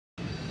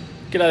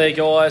G'day there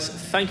guys,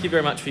 thank you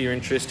very much for your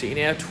interest in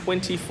our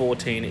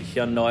 2014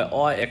 Hyundai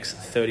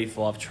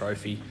IX35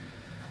 trophy.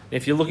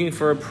 If you're looking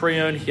for a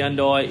pre-owned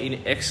Hyundai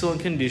in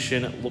excellent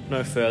condition, look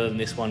no further than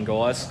this one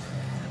guys.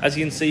 As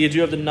you can see, you do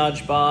have the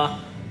nudge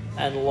bar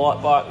and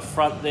light bar at the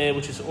front there,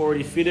 which is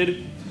already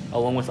fitted,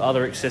 along with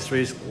other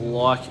accessories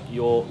like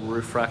your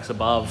roof racks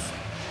above.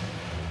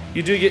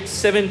 You do get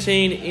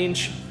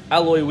 17-inch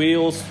alloy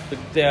wheels.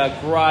 They are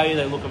grey,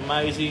 they look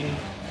amazing,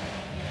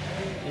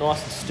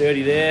 nice and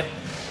sturdy there.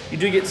 You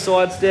do get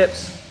side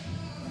steps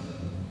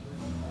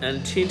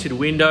and tinted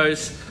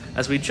windows.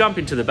 As we jump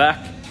into the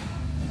back,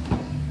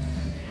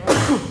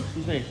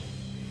 excuse me,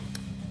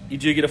 you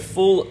do get a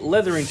full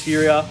leather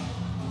interior,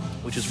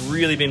 which has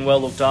really been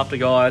well looked after,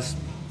 guys.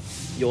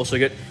 You also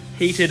get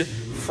heated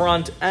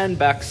front and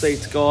back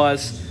seats,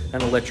 guys,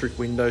 and electric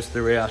windows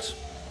throughout.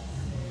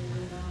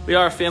 We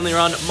are a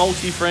family-run,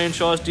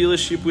 multi-franchise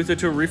dealership with a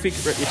terrific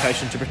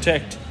reputation to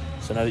protect,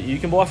 so know that you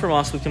can buy from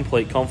us with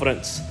complete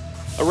confidence.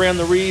 Around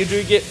the rear, you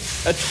do get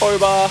a tow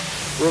bar,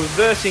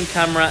 reversing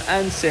camera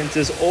and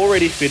sensors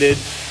already fitted.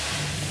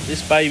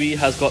 This baby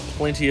has got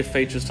plenty of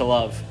features to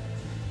love.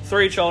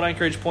 3 child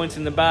anchorage points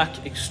in the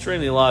back,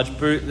 extremely large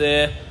boot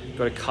there.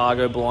 Got a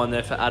cargo blind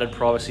there for added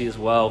privacy as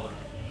well.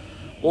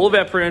 All of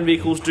our pre-owned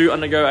vehicles do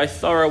undergo a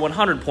thorough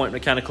 100-point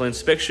mechanical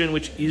inspection,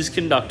 which is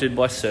conducted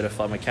by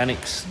certified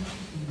mechanics.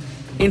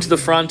 Into the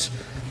front,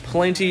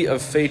 plenty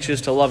of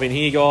features to love in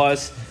here,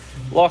 guys.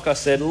 Like I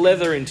said,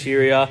 leather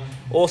interior,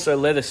 also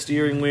leather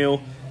steering wheel,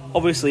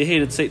 obviously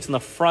heated seats in the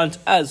front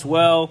as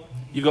well.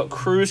 You've got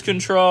cruise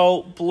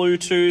control,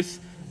 Bluetooth,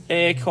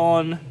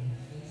 aircon,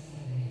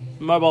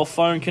 mobile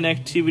phone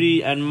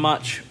connectivity, and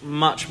much,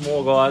 much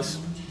more, guys.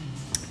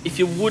 If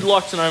you would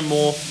like to know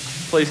more,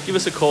 please give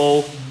us a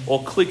call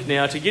or click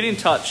now to get in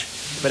touch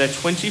about our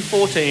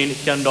 2014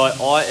 Hyundai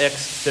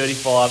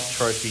IX35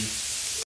 trophy.